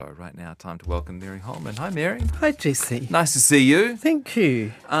right now. Time to welcome Mary Holm. Hi, Mary. Hi, Jesse. Nice to see you. Thank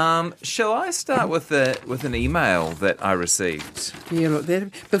you. Shall I start with an email that I received? Yeah, look,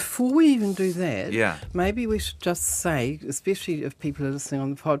 before we even do that, Yeah. maybe we should just say, especially if people are listening on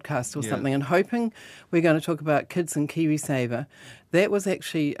the podcast or something, and hoping we're going to talk about kids and Kiwisaver, that was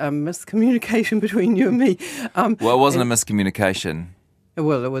actually a miscommunication between you and me. Well, it wasn't a miscommunication.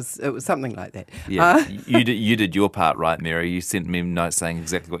 Well, it was something like that. Yeah, you did your part right, Mary. You sent me notes saying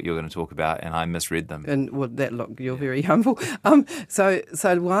exactly what you were going to talk about, and I misread them. And you're very humble. So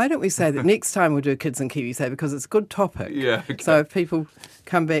why don't we say that next time we'll do Kids and Kiwisaver because it's a good topic. Yeah. Okay. So if people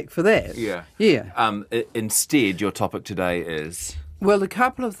come back for that. Yeah. Yeah. Instead, your topic today is. Well, a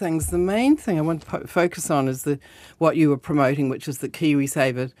couple of things. The main thing I want to focus on is what you were promoting, which is the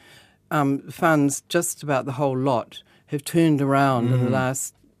Kiwisaver funds. Just about the whole lot have turned around in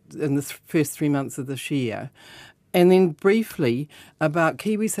the first 3 months of this year. And then briefly about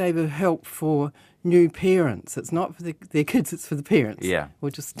Kiwisaver help for new parents. It's not for their kids, it's for the parents. Yeah.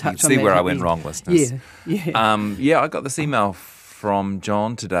 We'll just touch on See that. where I went wrong, listeners. Yeah. I got this email from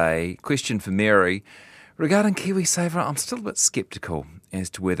John today. Question for Mary. Regarding Kiwisaver, I'm still a bit sceptical as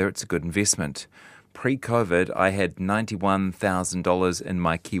to whether it's a good investment. Pre-COVID, I had $91,000 in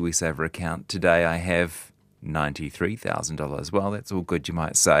my Kiwisaver account. Today I have $93,000. Well, that's all good, you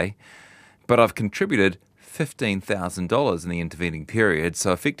might say. But I've contributed $15,000 in the intervening period,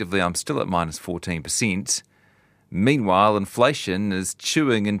 so effectively I'm still at minus 14%. Meanwhile, inflation is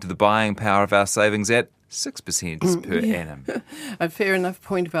chewing into the buying power of our savings at 6% per annum. A fair enough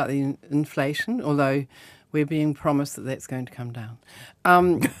point about the inflation, although we're being promised that that's going to come down.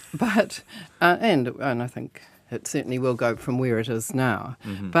 But I think it certainly will go from where it is now.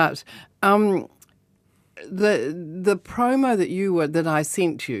 Mm-hmm. But the promo that I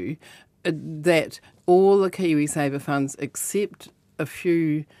sent you, that all the Kiwisaver funds except a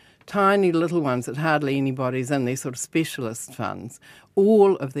few tiny little ones that hardly anybody's in, they're sort of specialist funds,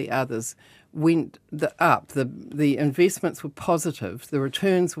 all of the others went up. The investments were positive, the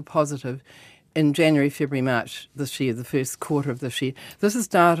returns were positive in January, February, March this year, the first quarter of this year. This is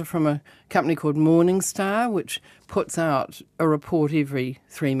data from a company called Morningstar, which puts out a report every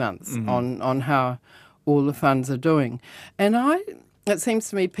 3 months on how all the funds are doing. And it seems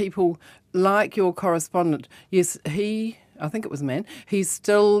to me people like your correspondent, yes, I think it was a man, he's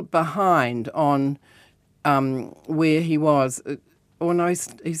still behind on where he was. Well, no,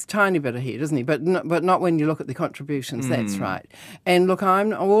 he's a tiny bit ahead, isn't he? But not when you look at the contributions, that's right. And look,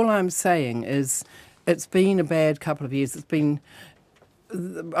 all I'm saying is it's been a bad couple of years. It's been,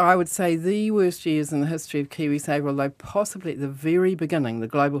 I would say, the worst years in the history of Kiwisaver, although possibly at the very beginning, the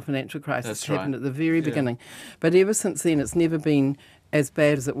global financial crisis happened at the very beginning. But ever since then, it's never been as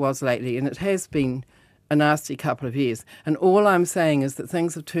bad as it was lately, and it has been a nasty couple of years. And all I'm saying is that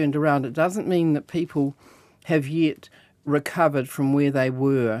things have turned around. It doesn't mean that people have yet recovered from where they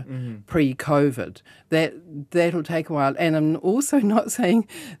were pre-COVID. That'll take a while. And I'm also not saying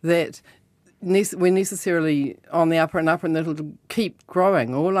that we're necessarily on the upper and it'll keep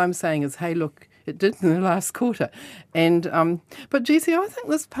growing. All I'm saying is, hey, look, it did in the last quarter. And but Jesse, I think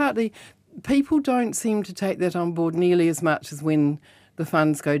this partly, people don't seem to take that on board nearly as much as when the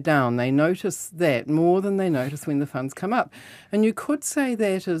funds go down. They notice that more than they notice when the funds come up. And you could say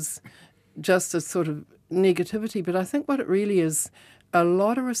that is just a sort of negativity, but I think what it really is, a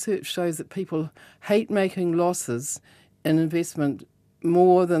lot of research shows that people hate making losses in investment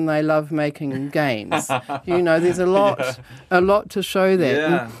more than they love making gains. There's a lot to show that.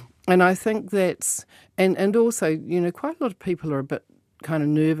 Yeah. And I think that's, and also, quite a lot of people are a bit kind of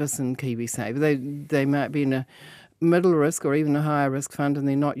nervous in Kiwisaver. They might be in a middle risk or even a higher risk fund and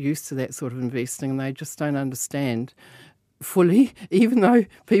they're not used to that sort of investing and they just don't understand fully, even though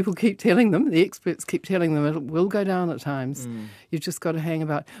people keep telling them, the experts keep telling them it will go down at times. You've just got to hang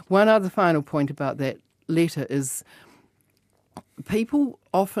about. One other final point about that letter is people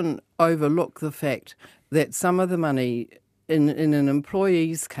often overlook the fact that some of the money, in an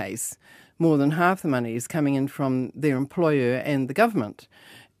employee's case, more than half the money is coming in from their employer and the government,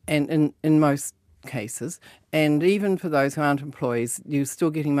 and in most cases, and even for those who aren't employees, you're still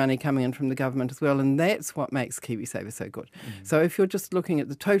getting money coming in from the government as well, and that's what makes Kiwisaver so good. So if you're just looking at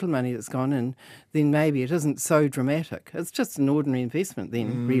the total money that's gone in, then maybe it isn't so dramatic. It's just an ordinary investment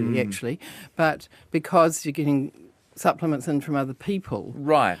then, really, actually. But because you're getting supplements in from other people,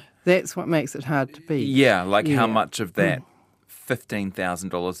 right, that's what makes it hard to beat. Yeah, how much of that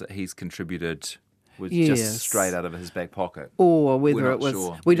 $15,000 that he's contributed was just straight out of his back pocket, or whether it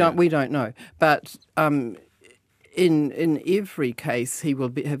was we don't know. But in every case, he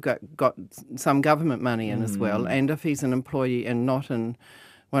will have got some government money in as well. And if he's an employee and not in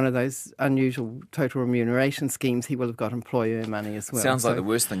one of those unusual total remuneration schemes, he will have got employer money as well. Sounds like the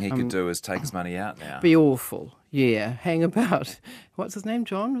worst thing he could do is take his money out now. Be awful, yeah. Hang about. What's his name?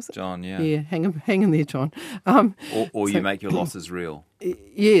 John, was it? John, yeah. Yeah, hang in there, John. Or you make your losses real.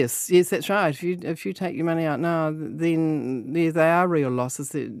 Yes, that's right. If you take your money out now, then they are real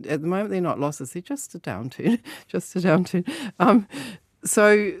losses. At the moment, they're not losses; they're just a downturn,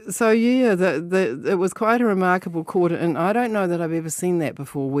 So yeah, it was quite a remarkable quarter, and I don't know that I've ever seen that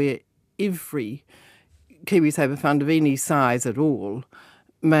before, where every Kiwisaver fund of any size at all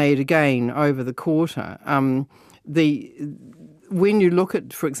made a gain over the quarter. When you look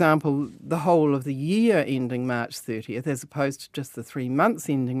at, for example, the whole of the year ending March 30th, as opposed to just the 3 months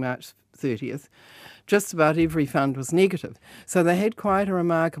ending March 30th, just about every fund was negative. So they had quite a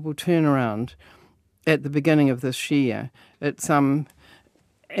remarkable turnaround at the beginning of this year. It's and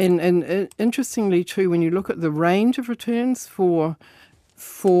interestingly too, when you look at the range of returns for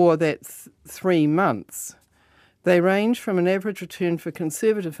that 3 months, they range from an average return for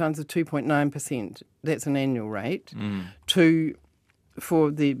conservative funds of 2.9%, that's an annual rate, to,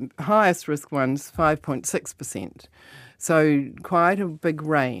 for the highest risk ones, 5.6%. So quite a big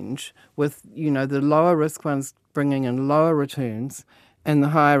range, with, the lower risk ones bringing in lower returns and the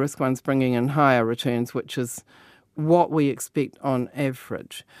higher risk ones bringing in higher returns, which is what we expect on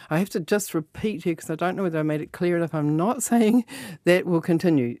average. I have to just repeat here, because I don't know whether I made it clear enough. I'm not saying that will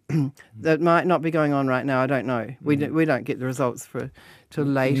continue. That might not be going on right now. I don't know. We don't get the results till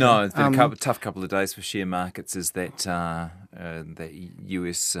later. No, it's been a tough couple of days for share markets. Is that the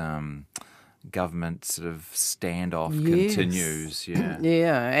US government sort of standoff continues? Yeah,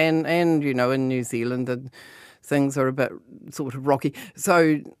 yeah, and in New Zealand things are a bit sort of rocky.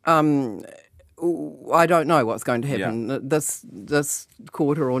 So. I don't know what's going to happen this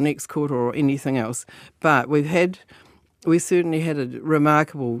quarter or next quarter or anything else, but we certainly had a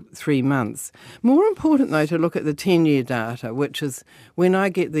remarkable 3 months. More important, though, to look at the 10-year data, which is, when I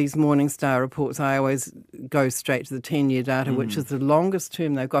get these Morningstar reports, I always go straight to the 10-year data, which is the longest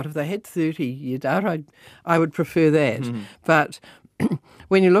term they've got. If they had 30-year data, I would prefer that. But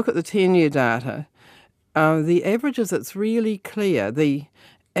when you look at the 10-year data, the averages, it's really clear. The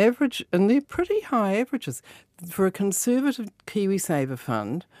average, and they're pretty high averages. For a conservative Kiwisaver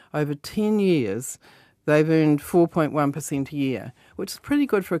fund, over 10 years, they've earned 4.1% a year, which is pretty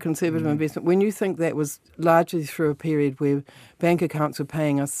good for a conservative investment when you think that was largely through a period where bank accounts were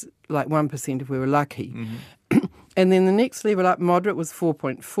paying us like 1% if we were lucky. And then the next level up, moderate, was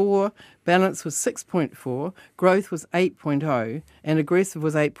 4.4, balance was 6.4, growth was 8.0, and aggressive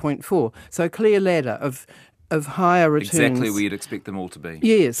was 8.4. So clear ladder of higher returns. Exactly where you'd expect them all to be.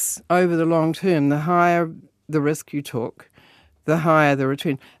 Yes, over the long term, the higher the risk you took, the higher the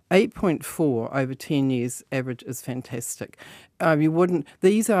return. 8.4 over 10 years average is fantastic.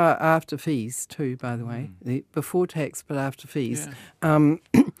 These are after fees too, by the way, before tax but after fees. Yeah.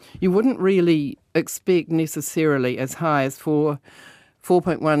 You wouldn't really expect necessarily as high as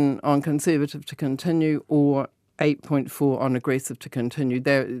 4.1 on conservative to continue, or 8.4 on aggressive to continue.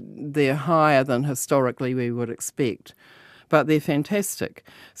 They're higher than historically we would expect, but they're fantastic.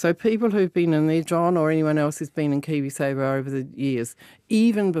 So people who've been in there, John or anyone else who's been in Kiwisaver over the years,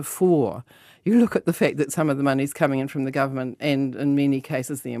 even before you look at the fact that some of the money's coming in from the government and in many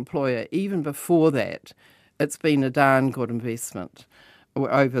cases the employer, even before that, it's been a darn good investment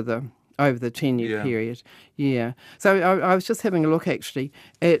over the 10-year period. Yeah. So I was just having a look actually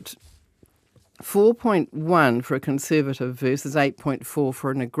at 4.1 for a conservative versus 8.4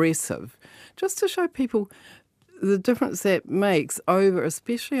 for an aggressive, just to show people the difference that makes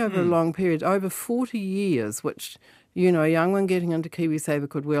especially over a long period, over 40 years, which, a young one getting into Kiwisaver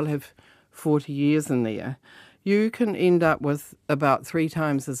could well have 40 years in there. You can end up with about 3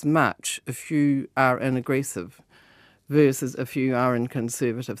 times as much if you are in aggressive versus if you are in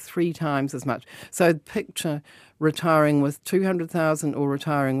conservative, 3 times as much. So picture retiring with 200,000 or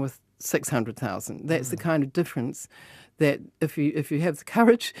retiring with 600,000. That's the kind of difference that if you have the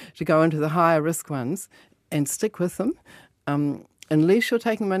courage to go into the higher risk ones and stick with them, unless you're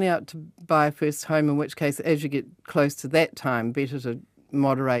taking money out to buy a first home, in which case as you get close to that time, better to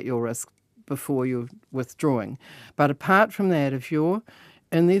moderate your risk before you're withdrawing. But apart from that, if you're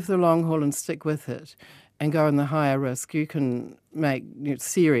in there for the long haul and stick with it and go in the higher risk, you can make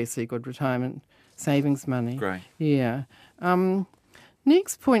seriously good retirement savings money. Great. Yeah.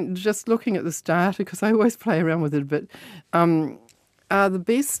 Next point, just looking at this data, because I always play around with it a bit, are the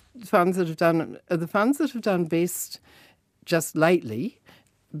best funds that have done best just lately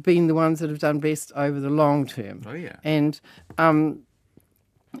been the ones that have done best over the long term. Oh, yeah. And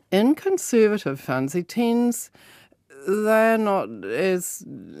in conservative funds, they're not as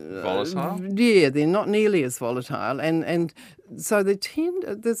Volatile? Yeah, they're not nearly as volatile, and so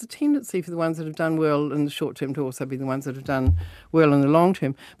there's a tendency for the ones that have done well in the short term to also be the ones that have done well in the long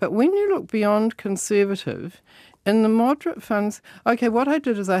term. But when you look beyond conservative, in the moderate funds, okay, what I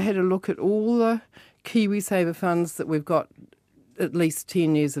did is I had a look at all the Kiwisaver funds that we've got at least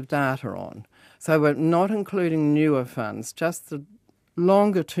 10 years of data on. So we're not including newer funds, just the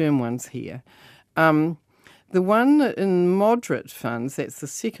longer term ones here. The one in moderate funds, that's the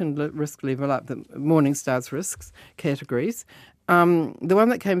second risk level up, the Morningstar's risks categories, the one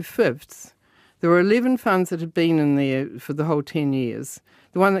that came fifth, there were 11 funds that had been in there for the whole 10 years.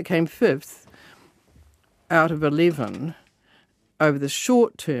 The one that came fifth out of 11 over the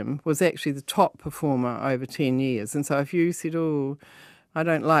short term was actually the top performer over 10 years. And so if you said, oh, I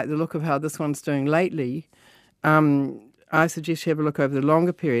don't like the look of how this one's doing lately, I suggest you have a look over the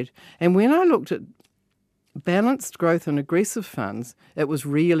longer period. And when I looked at balanced growth and aggressive funds, it was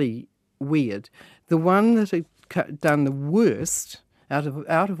really weird. The one that had done the worst, out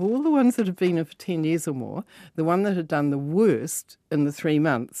of all the ones that have been in for 10 years or more, the one that had done the worst in the 3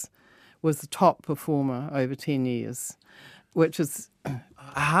 months was the top performer over 10 years, which is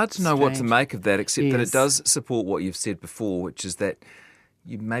hard to know what to make of that, except that Yes. it does support what you've said before, which is that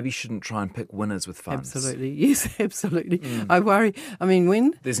you maybe shouldn't try and pick winners with funds. Absolutely. Yes, absolutely. I worry. I mean,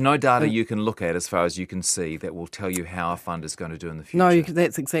 when... There's no data you can look at as far as you can see that will tell you how a fund is going to do in the future. No,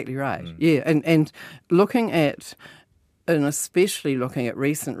 that's exactly right. Yeah, and looking at, and especially looking at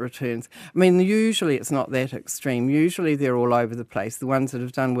recent returns, I mean, usually it's not that extreme. Usually they're all over the place. The ones that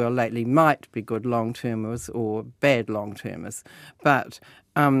have done well lately might be good long-termers or bad long-termers. But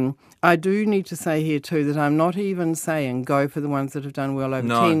I do need to say here too that I'm not even saying go for the ones that have done well over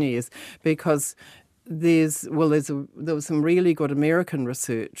 10 years, because there was some really good American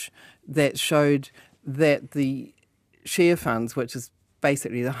research that showed that the share funds, which is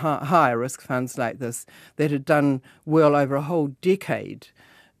basically the higher risk funds like this, that had done well over a whole decade,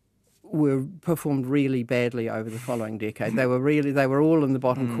 were performed really badly over the following decade. They were all in the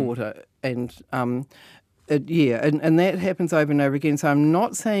bottom quarter, and and that happens over and over again. So I'm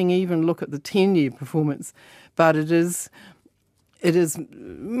not saying even look at the 10-year performance, but it is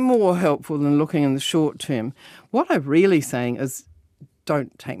more helpful than looking in the short term. What I'm really saying is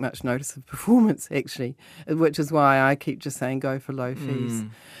don't take much notice of performance, actually, which is why I keep just saying go for low fees.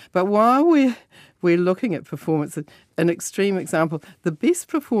 But while we're looking at performance, an extreme example, the best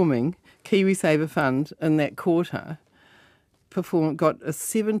performing Kiwisaver fund in that quarter got a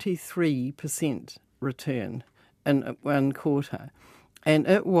 73% return in one quarter. And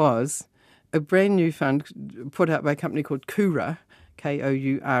it was a brand new fund put out by a company called Koura,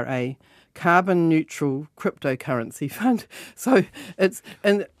 Koura, carbon neutral cryptocurrency fund. So it's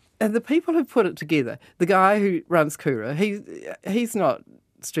and the people who put it together, the guy who runs Koura, he's not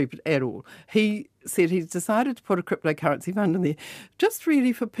stupid at all. He said he's decided to put a cryptocurrency fund in there just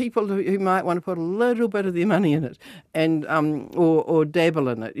really for people who might want to put a little bit of their money in it and or dabble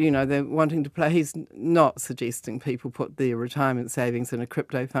in it. You know, they're wanting to play. He's not suggesting people put their retirement savings in a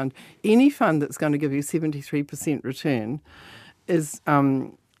crypto fund. Any fund that's going to give you 73% return is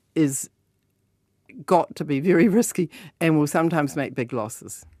got to be very risky and will sometimes make big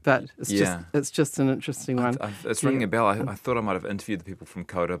losses. But it's just an interesting one. It's ringing a bell. I thought I might have interviewed the people from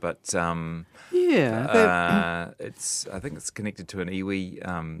Koura, but I think it's connected to an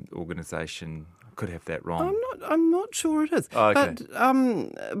iwi organisation. I could have that wrong. I'm not sure it is. Oh, okay.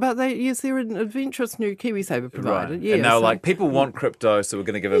 But they're an adventurous new Kiwisaver provider. Right. Yeah, and they're like, people want crypto, so we're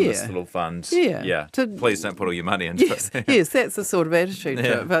going to give them this little fund. Yeah. Please don't put all your money into it. Yes, that's the sort of attitude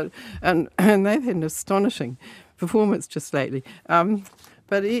to it. But and they've had an astonishing performance just lately.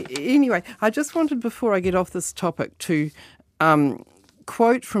 But anyway, I just wanted, before I get off this topic, to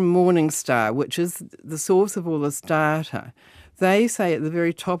quote from Morningstar, which is the source of all this data. They say at the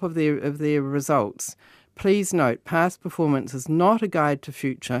very top of their results, please note, past performance is not a guide to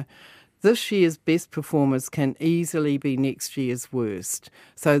future. This year's best performers can easily be next year's worst.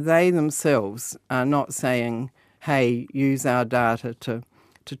 So they themselves are not saying, hey, use our data to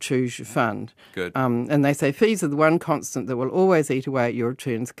choose your fund. Good. And they say fees are the one constant that will always eat away at your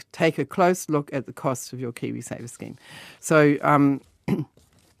returns. Take a close look at the cost of your Kiwisaver scheme.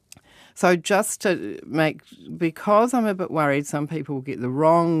 So just to make, because I'm a bit worried some people will get the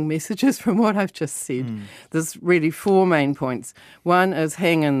wrong messages from what I've just said, there's really 4 main points. One is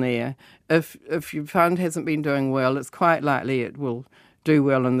hang in there. If your fund hasn't been doing well, it's quite likely it will do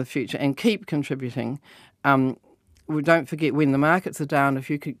well in the future, and keep contributing. Don't forget, when the markets are down, if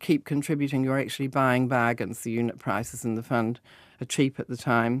you could keep contributing, you're actually buying bargains. The unit prices in the fund cheap at the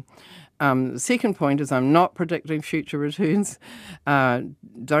time. The second point is I'm not predicting future returns.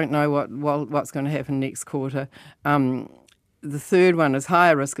 Don't know what's going to happen next quarter. The third one is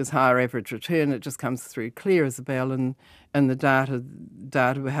higher risk is higher average return. It just comes through clear as a bell in the data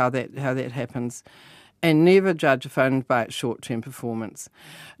how that happens. And never judge a fund by its short-term performance.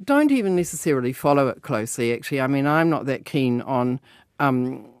 Don't even necessarily follow it closely, actually. I mean, I'm not that keen on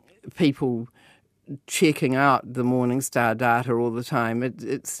people checking out the Morningstar data all the time.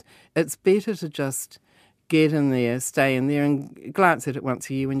 It's better to just get in there, stay in there, and glance at it once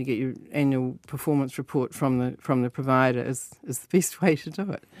a year when you get your annual performance report from the provider is the best way to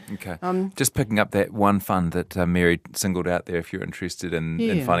do it. Okay. Just picking up that one fund that Mary singled out there, if you're interested in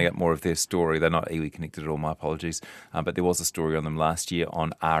finding out more of their story. They're not iwi connected at all, my apologies. But there was a story on them last year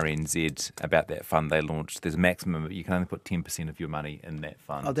on RNZ about that fund they launched. There's a maximum, you can only put 10% of your money in that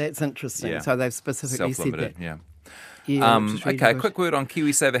fund. Oh, that's interesting. Yeah. So they've specifically said that. Yeah. Yeah, okay, good. quick word on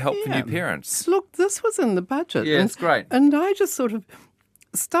Kiwisaver help for new parents. Look, this was in the budget. Yeah, it's great. And I just sort of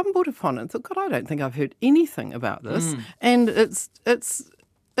stumbled upon it and thought, God, I don't think I've heard anything about this. And it's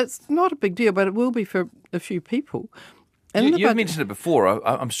not a big deal, but it will be for a few people. You've mentioned it before.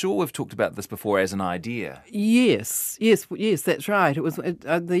 I'm sure we've talked about this before as an idea. Yes, that's right. It was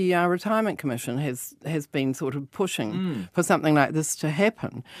the Retirement Commission has been sort of pushing for something like this to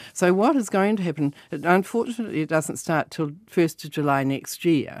happen. So what is going to happen? Unfortunately, it doesn't start till 1st of July next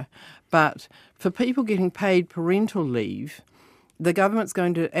year. But for people getting paid parental leave, the government's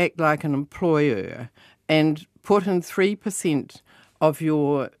going to act like an employer and put in 3% of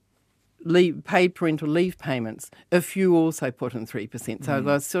your paid parental leave payments if you also put in 3%. So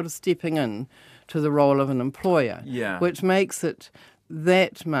they're sort of stepping in to the role of an employer, which makes it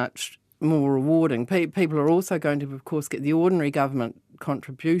that much more rewarding. People are also going to, of course, get the ordinary government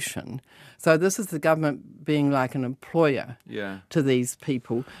contribution. So this is the government being like an employer to these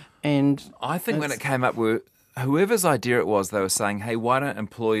people. And I think when it came up with whoever's idea it was, they were saying, hey, why don't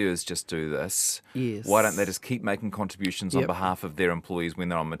employers just do this? Yes. Why don't they just keep making contributions on behalf of their employees when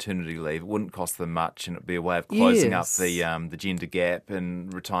they're on maternity leave? It wouldn't cost them much, and it'd be a way of closing up the gender gap in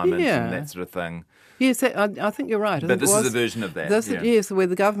retirement and that sort of thing. Yes, I think you're right. But this is a version of that. Yes, where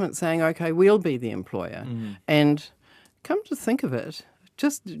the government's saying, OK, we'll be the employer. And come to think of it,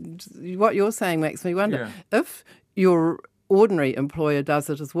 just what you're saying makes me wonder. If your ordinary employer does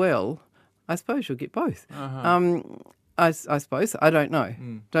it as well, I suppose you'll get both. I suppose. I don't know.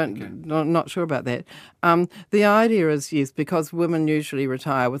 Not sure about that. The idea is, yes, because women usually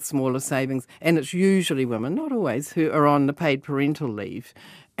retire with smaller savings, and it's usually women, not always, who are on the paid parental leave.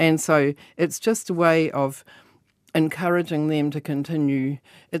 And so it's just a way of encouraging them to continue.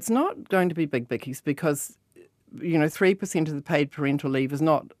 It's not going to be big bickies because, 3% of the paid parental leave is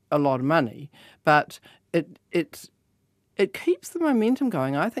not a lot of money, but it keeps the momentum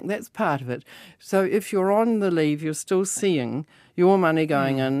going. I think that's part of it. So if you're on the leave, you're still seeing your money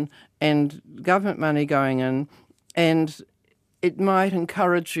going in and government money going in, and it might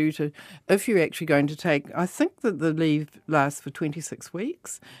encourage you to, if you're actually going to take, I think that the leave lasts for 26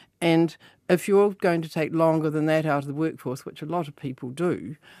 weeks, and if you're going to take longer than that out of the workforce, which a lot of people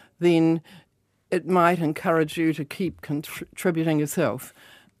do, then it might encourage you to keep contributing yourself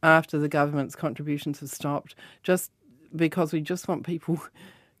after the government's contributions have stopped, just because we just want people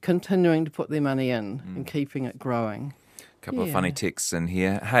continuing to put their money in and keeping it growing. A couple of funny texts in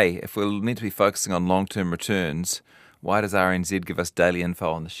here. Hey, if we're meant to be focusing on long-term returns, why does RNZ give us daily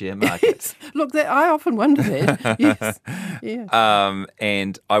info on the share market? Look, I often wonder that. Yes. Yeah.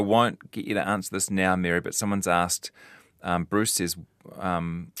 And I won't get you to answer this now, Mary, but someone's asked, Bruce says,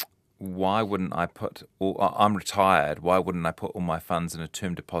 why wouldn't I I'm retired, why wouldn't I put all my funds in a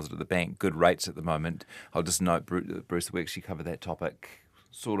term deposit at the bank? Good rates at the moment. I'll just note, Bruce, we actually covered that topic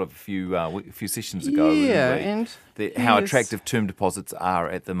sort of a few sessions ago. Yeah, how attractive term deposits are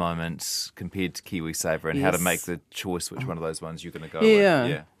at the moment compared to Kiwisaver, and how to make the choice which one of those ones you're going to go with.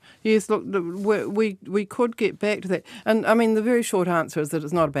 Yeah. Yes, look, we could get back to that. And, I mean, the very short answer is that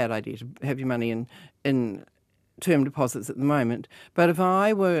it's not a bad idea to have your money in term deposits at the moment. But if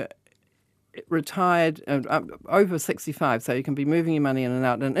I were retired over 65, so you can be moving your money in and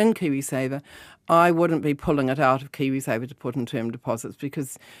out, and in Kiwisaver, I wouldn't be pulling it out of Kiwisaver to put in term deposits,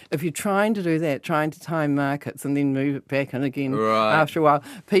 because if you're trying to do that, trying to time markets and then move it back in again after a while,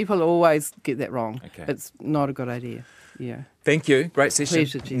 people always get that wrong. Okay. It's not a good idea. Yeah. Thank you. Great session.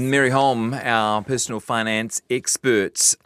 Pleasure, Jess. Mary Holm, our personal finance expert.